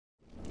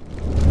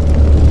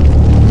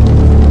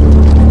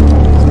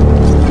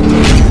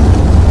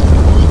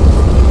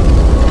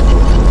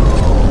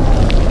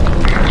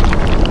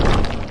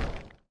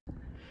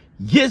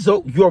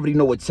Jizzle, you already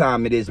know what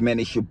time it is, man.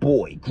 It's your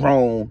boy,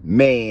 Grown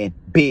Man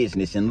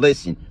Business. And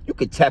listen, you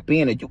can tap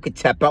in or you can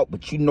tap out,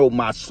 but you know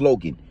my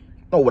slogan.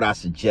 You know what I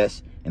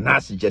suggest, and I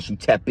suggest you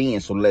tap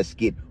in, so let's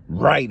get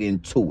right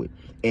into it.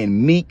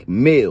 And Meek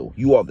Mill,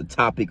 you are the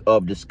topic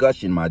of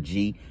discussion, my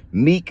G.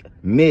 Meek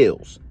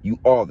Mills, you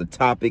are the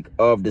topic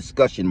of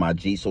discussion, my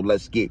G, so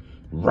let's get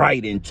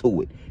right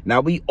into it.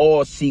 Now, we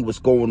all see what's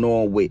going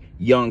on with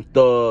Young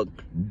Thug,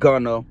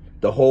 Gunna,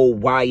 the whole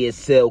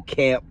YSL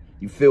camp.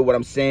 You feel what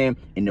I'm saying?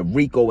 And the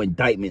RICO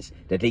indictments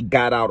that they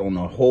got out on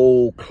the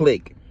whole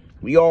clique.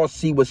 We all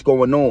see what's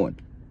going on.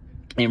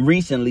 And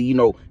recently, you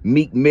know,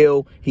 Meek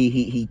Mill,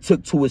 he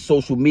took to his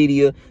social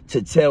media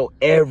to tell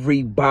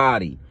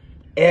everybody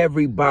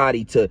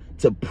to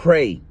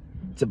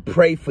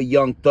pray for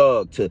Young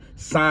Thug, to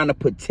sign a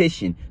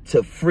petition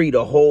to free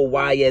the whole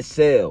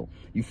YSL.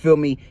 You feel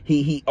me?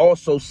 He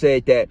also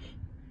said that,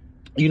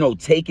 you know,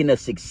 taking a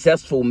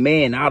successful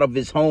man out of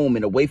his home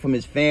and away from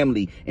his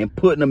family and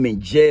putting him in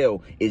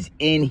jail is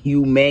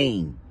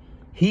inhumane.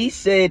 He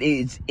said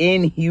it's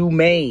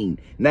inhumane.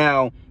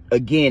 Now,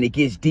 again, it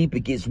gets deep,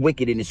 it gets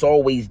wicked, and it's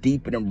always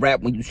deeper than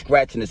rap when you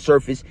scratching the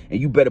surface. And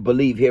you better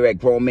believe here at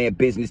Grown Man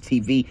Business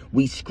TV,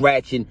 we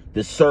scratching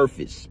the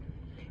surface.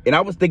 And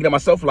I was thinking to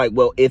myself, like,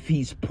 well, if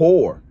he's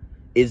poor,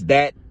 is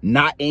that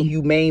not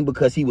inhumane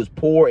because he was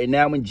poor and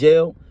now in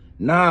jail?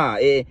 Nah,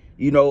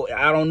 you know,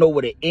 I don't know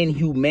what an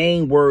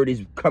inhumane word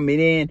is coming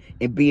in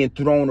and being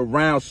thrown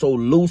around so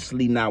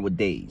loosely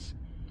nowadays.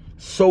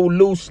 So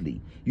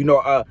loosely. You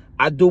know,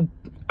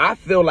 I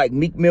feel like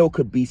Meek Mill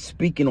could be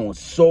speaking on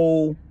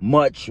so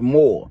much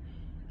more.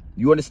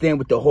 You understand,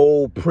 with the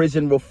whole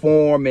prison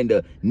reform and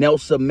the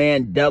Nelson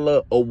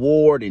Mandela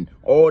Award and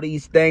all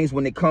these things,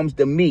 when it comes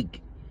to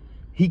Meek,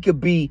 he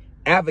could be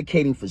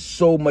advocating for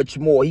so much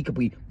more. He could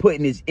be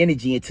putting his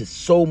energy into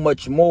so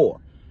much more.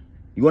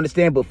 You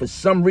understand? But for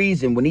some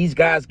reason, when these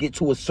guys get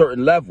to a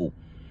certain level,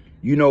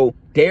 you know,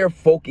 they're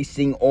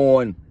focusing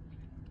on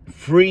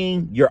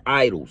freeing your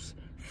idols,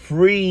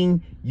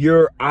 freeing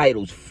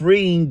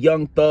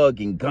Young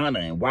Thug and Gunna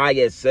and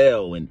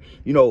YSL. And,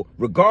 you know,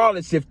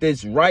 regardless if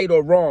there's right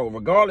or wrong,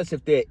 regardless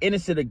if they're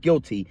innocent or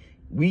guilty,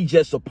 we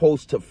just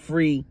supposed to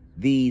free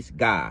these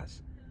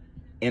guys.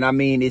 And I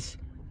mean, it's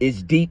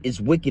deep,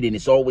 it's wicked, and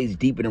it's always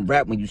deeper than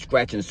rap when you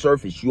scratching the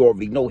surface. You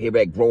already know here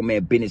at Grown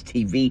Man Business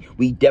TV,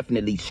 we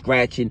definitely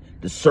scratching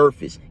the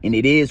surface. And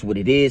it is what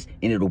it is,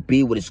 and it'll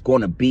be what it's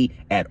going to be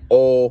at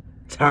all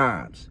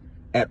times.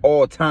 At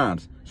all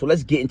times. So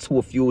let's get into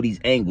a few of these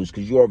angles,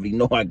 because you already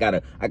know I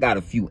got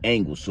a few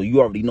angles. So you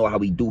already know how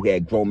we do here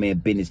at Grown Man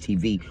Business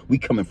TV. We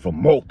coming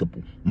from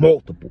multiple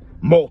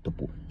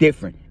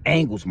different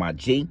angles, my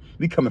G.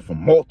 We coming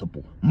from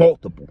multiple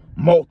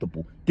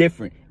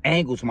different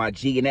angles, my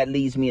G. And that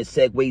leads me and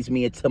segues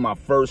me into my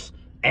first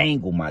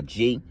angle, my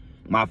G.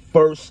 My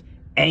first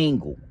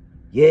angle.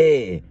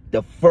 Yeah,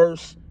 the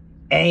first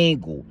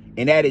angle.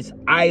 And that is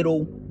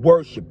idol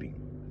worshiping.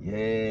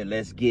 Yeah,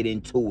 let's get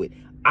into it.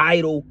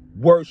 Idol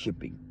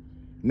worshiping.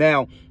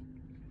 Now,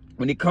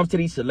 when it comes to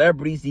these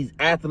celebrities, these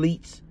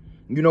athletes,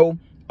 you know,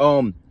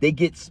 they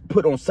get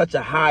put on such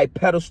a high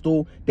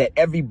pedestal that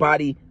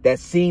everybody that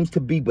seems to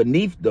be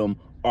beneath them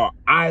are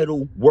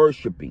idol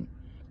worshiping.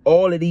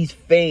 All of these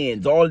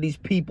fans, all of these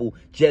people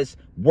just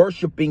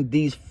worshiping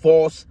these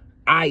false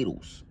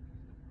idols.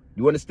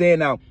 You understand?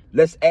 Now,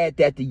 let's add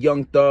that to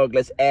Young Thug.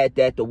 Let's add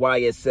that to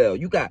YSL.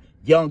 You got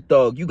Young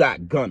Thug. You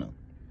got Gunna.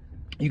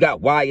 You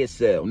got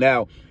YSL.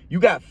 Now, you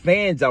got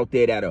fans out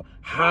there that are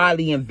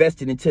highly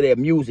invested into their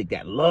music,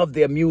 that love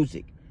their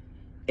music.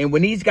 And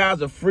when these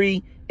guys are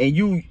free and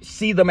you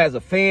see them as a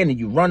fan and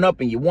you run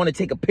up and you want to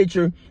take a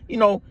picture, you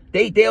know,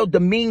 they'll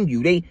demean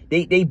you.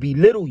 They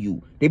belittle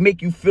you. They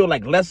make you feel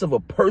like less of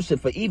a person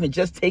for even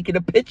just taking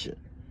a picture,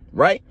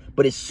 right?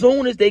 But as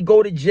soon as they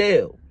go to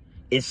jail,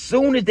 as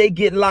soon as they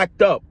get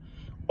locked up,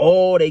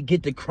 oh, they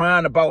get to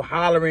crying about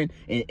hollering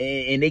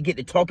and they get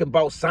to talking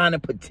about signing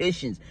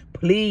petitions.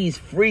 Please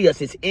free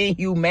us. It's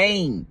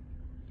inhumane.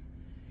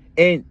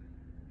 And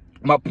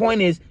my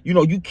point is, you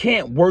know, you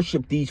can't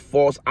worship these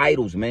false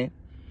idols, man.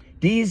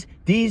 These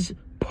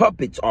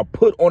puppets are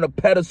put on a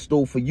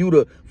pedestal for you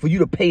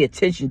to pay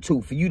attention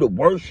to, for you to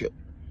worship.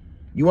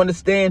 You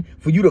understand?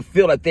 For you to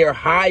feel like they're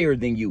higher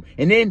than you.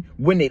 And then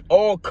when it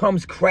all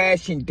comes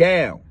crashing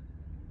down,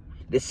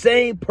 the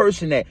same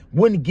person that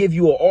wouldn't give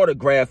you an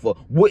autograph or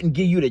wouldn't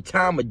give you the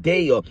time of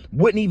day or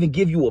wouldn't even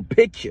give you a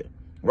picture,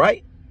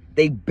 right?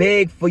 They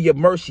beg for your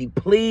mercy.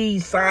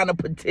 Please sign a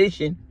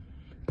petition.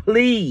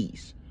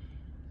 Please.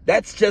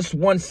 That's just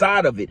one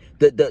side of it.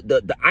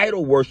 The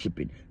idol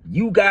worshiping.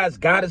 You guys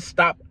got to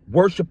stop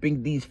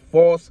worshiping these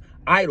false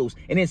idols.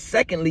 And then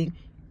secondly,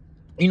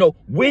 you know,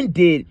 when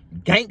did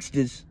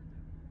gangsters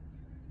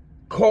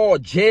call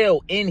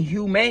jail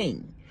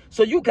inhumane?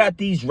 So you got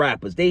these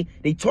rappers, they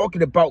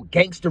talking about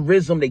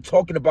gangsterism, they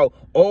talking about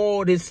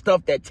all this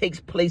stuff that takes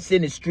place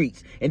in the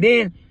streets. And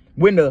then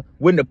when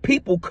the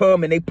people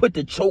come and they put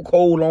the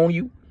chokehold on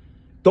you,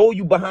 throw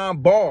you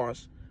behind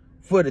bars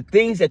for the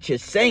things that you're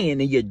saying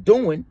and you're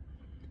doing,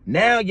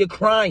 Now you're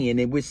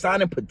crying and we're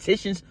signing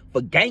petitions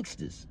for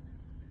gangsters.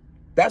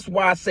 That's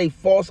why I say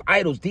false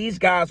idols. These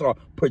guys are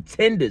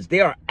pretenders. They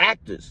are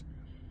actors.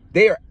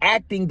 They are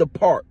acting the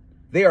part.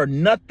 They are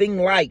nothing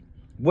like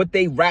what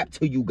they rap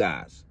to you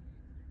guys.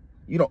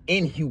 You know,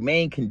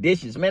 inhumane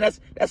conditions. Man,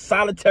 that's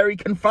solitary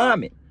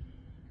confinement.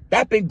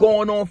 That's been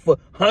going on for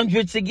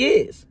hundreds of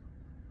years.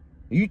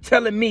 You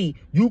telling me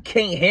you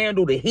can't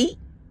handle the heat?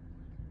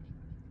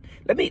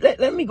 Let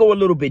me go a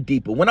little bit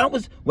deeper. When I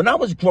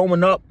was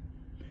growing up,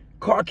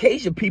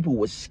 Caucasian people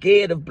were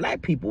scared of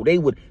black people. They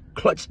would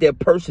clutch their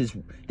purses.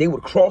 They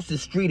would cross the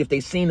street if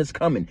they seen us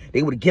coming.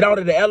 They would get out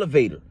of the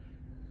elevator.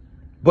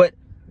 But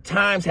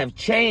times have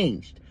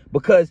changed,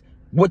 because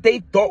what they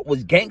thought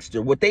was gangster,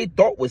 what they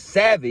thought was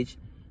savage,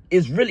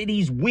 is really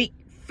these weak,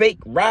 fake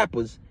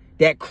rappers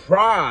that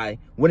cry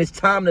when it's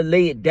time to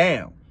lay it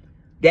down.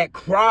 That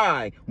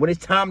cry when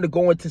it's time to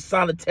go into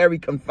solitary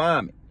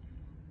confinement.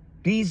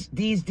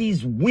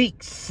 These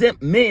weak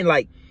simp men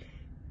like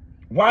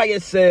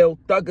YSL,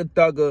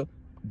 Thugger,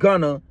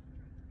 Gunna,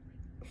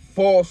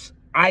 false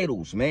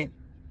idols, man.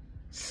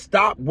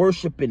 Stop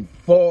worshiping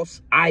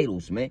false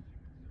idols, man.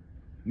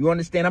 You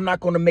understand? I'm not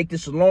going to make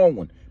this a long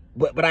one,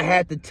 but I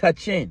had to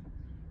touch in.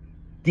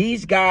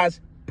 These guys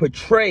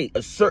portray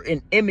a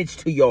certain image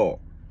to y'all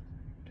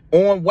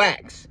on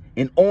wax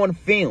and on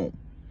film.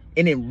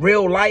 And in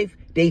real life,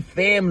 they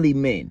family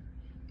men.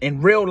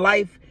 In real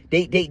life,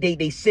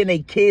 they send their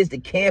kids to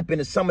camp in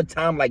the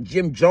summertime like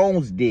Jim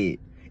Jones did.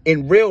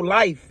 In real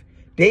life,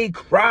 they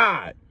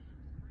cry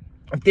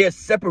if they're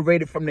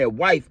separated from their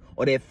wife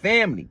or their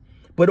family.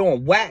 But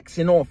on wax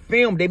and on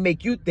film, they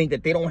make you think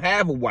that they don't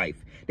have a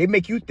wife. They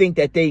make you think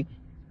that they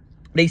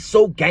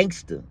so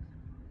gangster.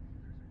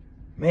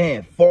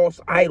 Man, false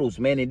idols,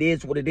 man. It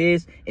is what it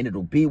is, and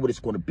it'll be what it's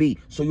going to be.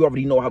 So you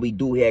already know how we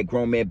do here at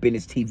Grown Man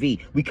Business TV.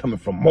 We coming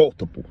from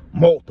multiple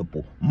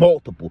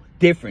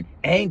different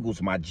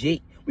angles, my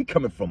G. We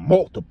coming from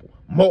multiple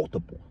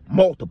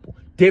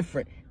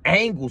different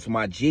angles,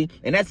 my G.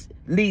 And that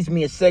leads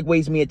me and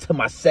segues me into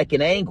my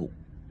second angle.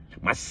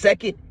 My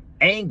second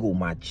angle,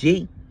 my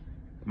G.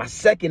 My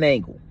second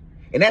angle.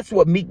 And that's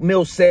what Meek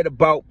Mill said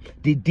about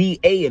the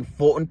DA in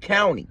Fulton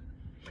County.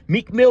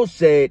 Meek Mill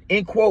said,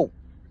 end quote,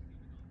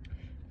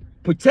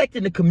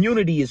 protecting the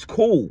community is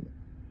cool,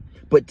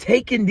 but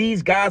taking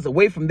these guys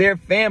away from their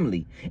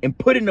family and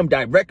putting them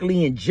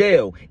directly in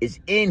jail is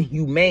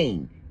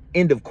inhumane.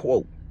 End of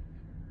quote.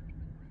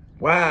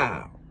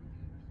 Wow.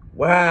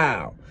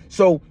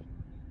 So,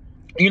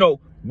 you know,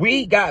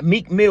 we got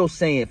Meek Mill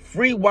saying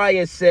free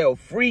YSL,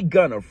 free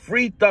Gunna,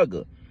 free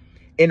Thugger.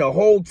 And the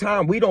whole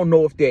time, we don't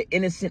know if they're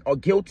innocent or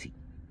guilty.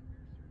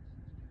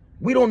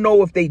 We don't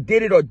know if they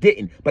did it or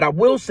didn't. But I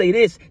will say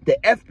this, the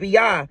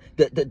FBI,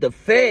 the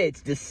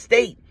feds, the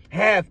state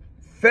have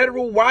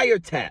federal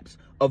wiretaps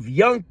of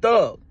Young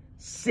Thug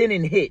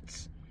sending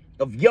hits.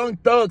 Of Young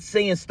Thug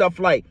saying stuff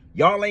like,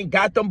 y'all ain't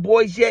got them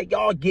boys yet,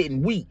 y'all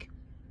getting weak.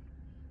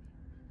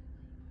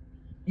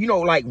 You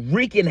know, like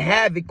wreaking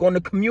havoc on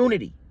the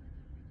community.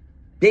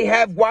 They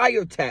have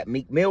wiretap,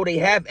 Meek Mill. They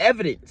have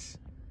evidence.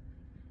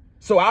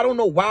 So I don't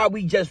know why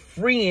we just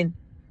freeing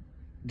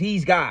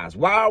these guys.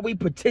 Why are we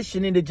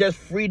petitioning to just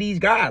free these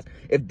guys?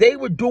 If they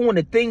were doing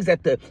the things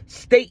that the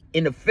state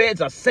and the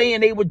feds are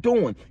saying they were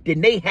doing, then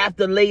they have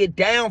to lay it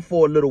down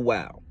for a little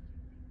while.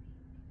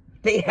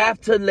 They have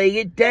to lay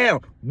it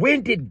down.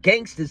 When did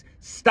gangsters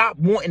stop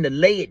wanting to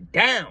lay it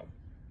down?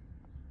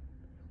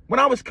 When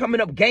I was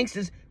coming up,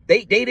 gangsters,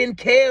 they didn't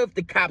care if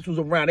the cops was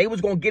around. They was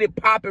going to get it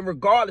popping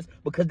regardless,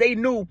 because they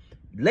knew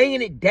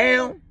laying it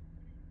down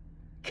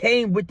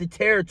came with the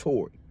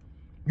territory.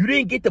 You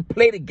didn't get to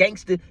play the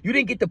gangster. You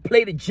didn't get to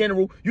play the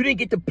general. You didn't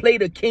get to play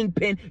the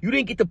kingpin. You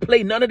didn't get to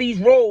play none of these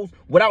roles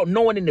without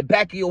knowing in the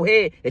back of your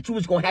head that you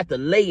was going to have to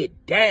lay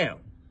it down.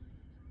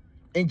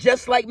 And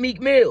just like Meek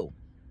Mill,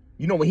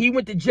 you know, when he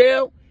went to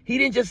jail, he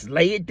didn't just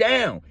lay it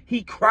down.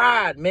 He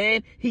cried,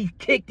 man. He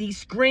kicked, he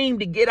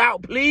screamed to get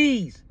out,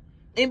 please.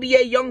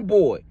 NBA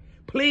YoungBoy,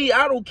 please,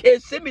 I don't care.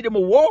 Send me to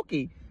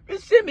Milwaukee.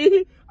 Send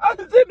me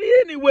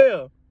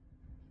anywhere.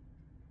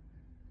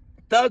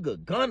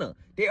 Thugger, Gunna,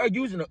 they are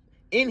using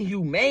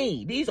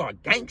inhumane. These are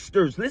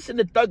gangsters. Listen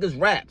to Thugger's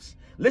raps.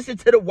 Listen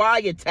to the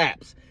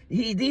wiretaps.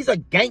 These are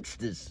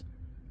gangsters.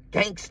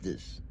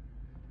 Gangsters.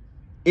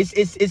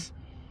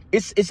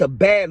 It's a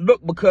bad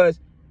look,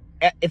 because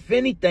if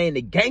anything,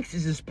 the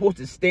gangsters is supposed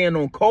to stand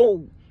on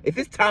cold. If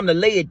it's time to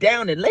lay it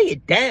down, then lay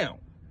it down.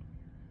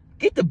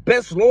 Get the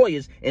best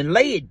lawyers and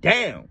lay it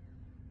down.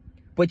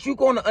 But you're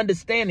going to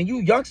understand, and you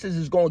youngsters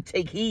is going to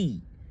take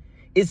heed.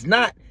 It's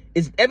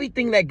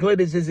everything that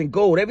glitters isn't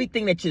gold.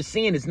 Everything that you're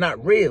seeing is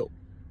not real.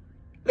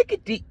 Look at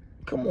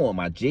come on,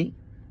 my G.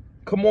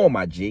 Come on,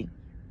 my G.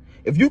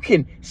 If you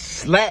can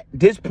slap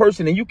this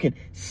person and you can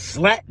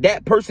slap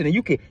that person and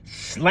you can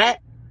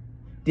slap,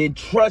 then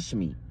trust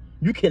me,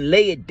 you can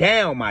lay it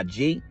down, my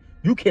G.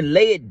 You can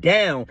lay it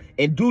down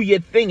and do your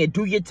thing and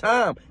do your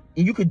time.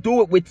 And you can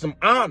do it with some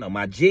honor,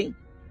 my G.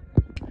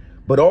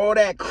 But all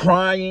that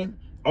crying,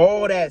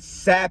 all that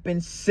sapping,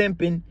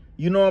 simping,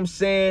 you know what I'm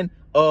saying?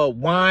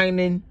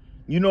 Whining,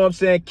 you know what I'm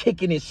saying,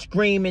 kicking and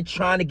screaming,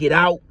 trying to get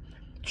out,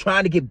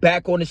 trying to get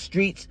back on the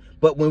streets.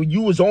 But when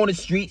you was on the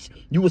streets,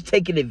 you was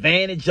taking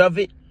advantage of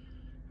it.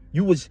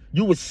 You was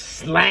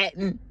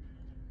slatting.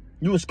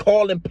 You was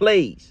calling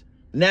plays.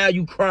 Now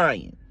you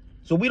crying.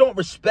 So we don't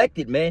respect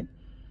it, man.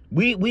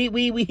 We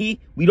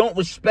don't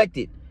respect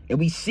it. And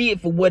we see it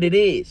for what it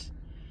is.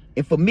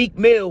 And for Meek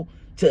Mill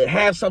to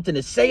have something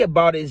to say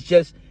about it is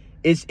just,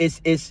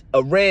 it's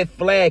a red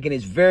flag, and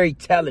it's very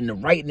telling. The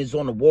writing is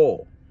on the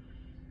wall.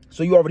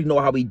 So you already know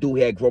how we do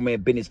here at Grown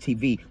Man Business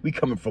TV. We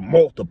coming from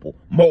multiple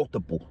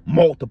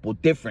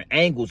different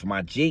angles,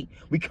 my G.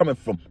 We coming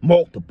from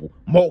multiple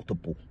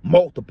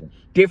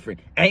different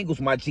angles,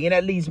 my G. And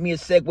that leads me and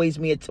segues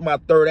me into my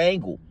third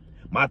angle.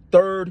 My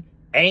third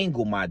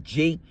angle, my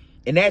G.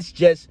 And that's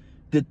just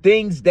the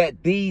things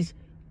that these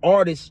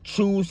artists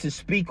choose to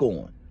speak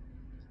on.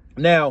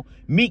 Now,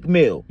 Meek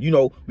Mill, you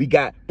know, we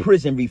got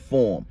prison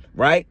reform,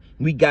 right?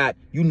 We got,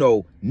 you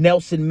know,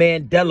 Nelson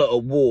Mandela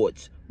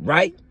Awards,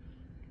 right?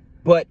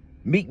 But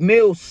Meek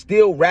Mill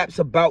still raps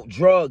about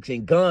drugs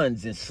and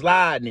guns and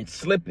sliding and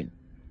slipping.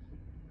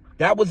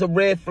 That was a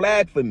red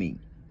flag for me.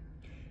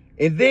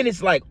 And then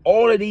it's like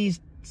all of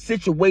these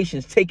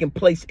situations taking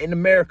place in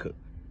America,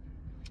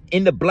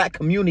 in the black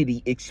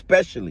community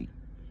especially,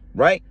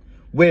 right?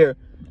 Where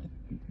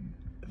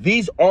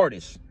these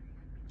artists,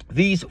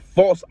 these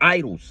false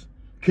idols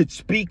could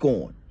speak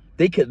on.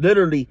 They could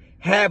literally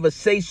have a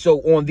say-so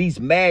on these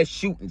mass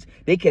shootings.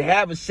 They could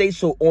have a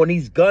say-so on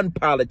these gun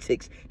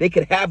politics. They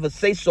could have a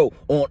say-so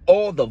on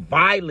all the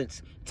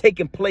violence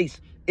taking place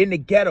in the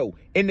ghetto,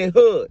 in the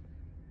hood.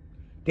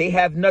 They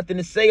have nothing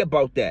to say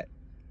about that.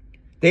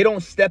 They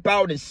don't step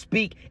out and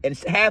speak and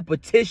have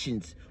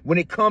petitions when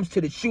it comes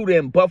to the shooter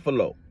in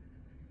Buffalo.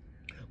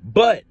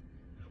 But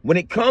when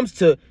it comes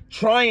to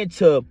trying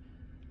to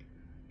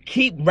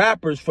keep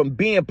rappers from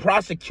being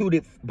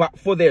prosecuted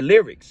for their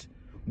lyrics,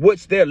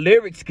 which their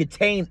lyrics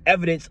contain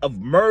evidence of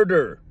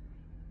murder,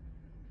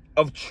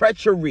 of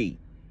treachery.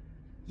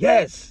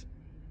 Yes.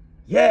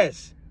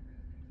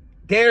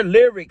 Their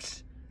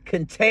lyrics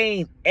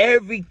contain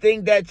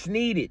everything that's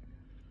needed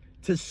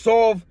to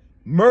solve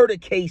murder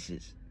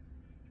cases.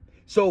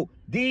 So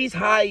these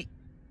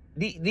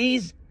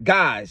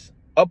guys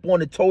up on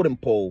the totem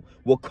pole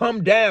will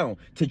come down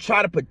to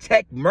try to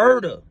protect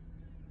murder,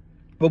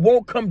 but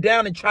won't come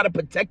down and try to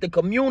protect the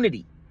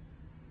community.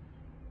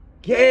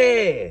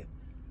 Yeah.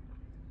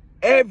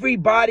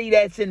 Everybody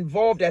that's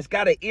involved that's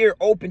got an ear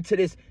open to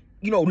this,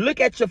 you know,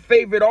 look at your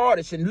favorite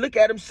artists and look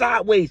at them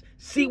sideways.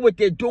 See what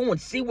they're doing.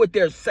 See what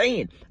they're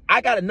saying.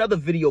 I got another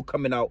video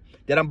coming out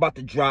that I'm about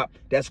to drop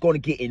that's going to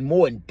get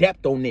more in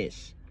depth on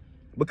this.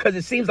 Because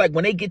it seems like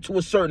when they get to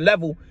a certain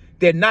level,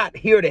 they're not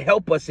here to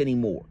help us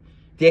anymore.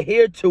 They're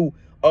here to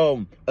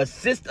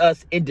assist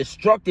us in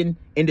destruction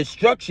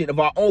of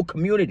our own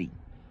community.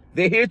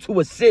 They're here to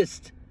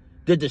assist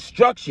the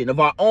destruction of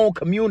our own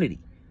community.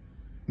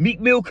 Meek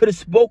Mill could have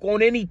spoke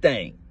on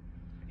anything.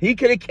 He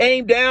could have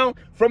came down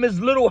from his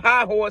little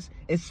high horse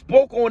and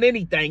spoke on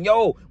anything.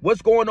 Yo,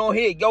 what's going on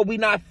here? Yo, we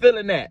not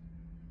feeling that.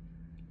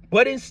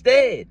 But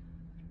instead,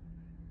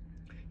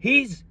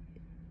 he's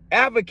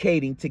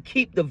advocating to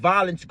keep the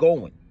violence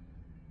going.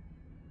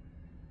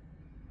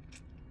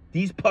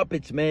 These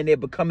puppets, man,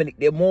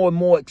 they're more and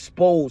more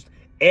exposed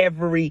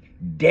every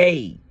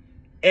day.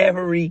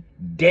 Every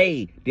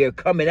day they're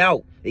coming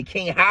out. They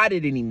can't hide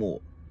it anymore.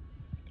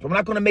 So I'm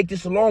not going to make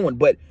this a long one,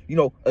 but, you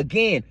know,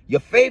 again,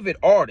 your favorite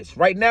artist,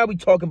 right now we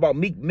talking about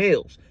Meek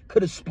Mills,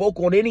 could have spoke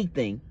on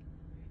anything.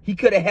 He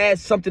could have had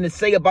something to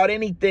say about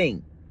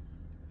anything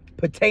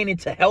pertaining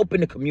to helping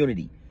the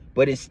community.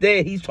 But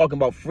instead, he's talking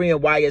about freeing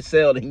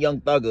YSL and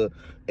Young Thugger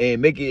and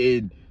making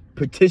it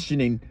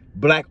petitioning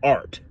black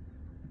art.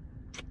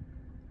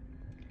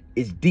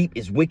 It's deep,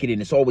 it's wicked,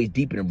 and it's always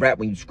deeper than rap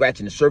when you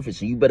scratching the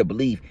surface. And you better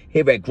believe,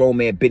 here at Grown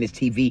Man Business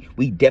TV,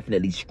 we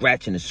definitely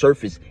scratching the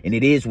surface. And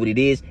it is what it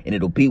is, and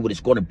it'll be what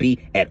it's going to be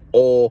at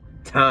all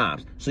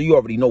times. So you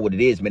already know what it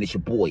is, man. It's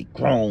your boy,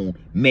 Grown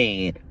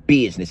Man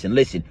Business. And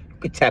listen, you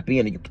can tap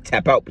in and you can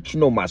tap out, but you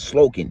know my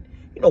slogan.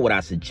 You know what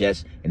I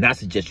suggest, and I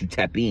suggest you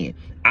tap in.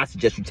 I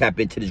suggest you tap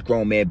into this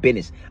Grown Man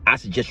Business. I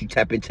suggest you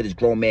tap into this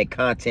Grown Man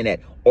content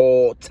at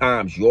all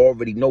times. You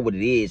already know what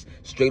it is.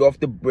 Straight off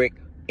the brick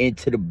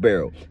into the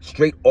barrel,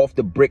 straight off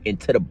the brick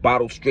into the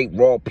bottle, straight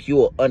raw,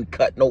 pure,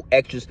 uncut, no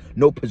extras,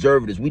 no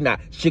preservatives. We not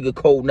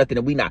sugarcoat nothing,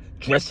 and we not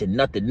dressing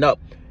nothing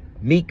up.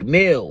 Meek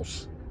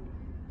Mills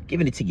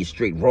giving it to you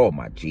straight raw,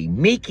 my G.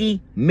 Meeky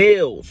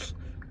Mills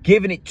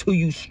giving it to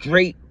you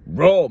straight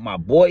raw, my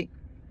boy.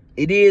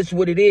 It is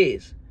what it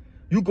is.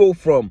 You go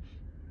from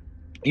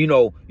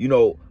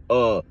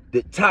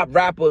the top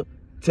rapper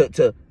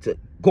to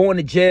going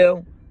to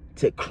jail,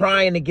 to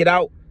crying to get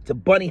out, to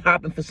bunny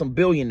hopping for some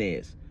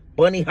billionaires.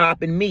 Bunny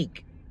hopping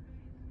Meek.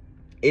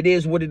 It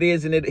is what it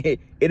is, and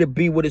it'll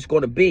be what it's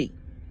going to be.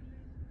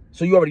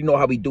 So you already know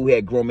how we do here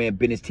at Grown Man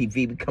Business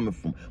TV. We coming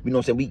from, you know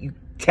what I'm saying? You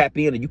tap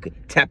in and you can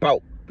tap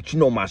out. But you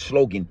know my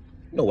slogan.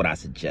 You know what I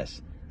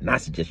suggest. And I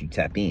suggest you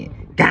tap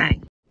in.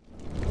 Gang.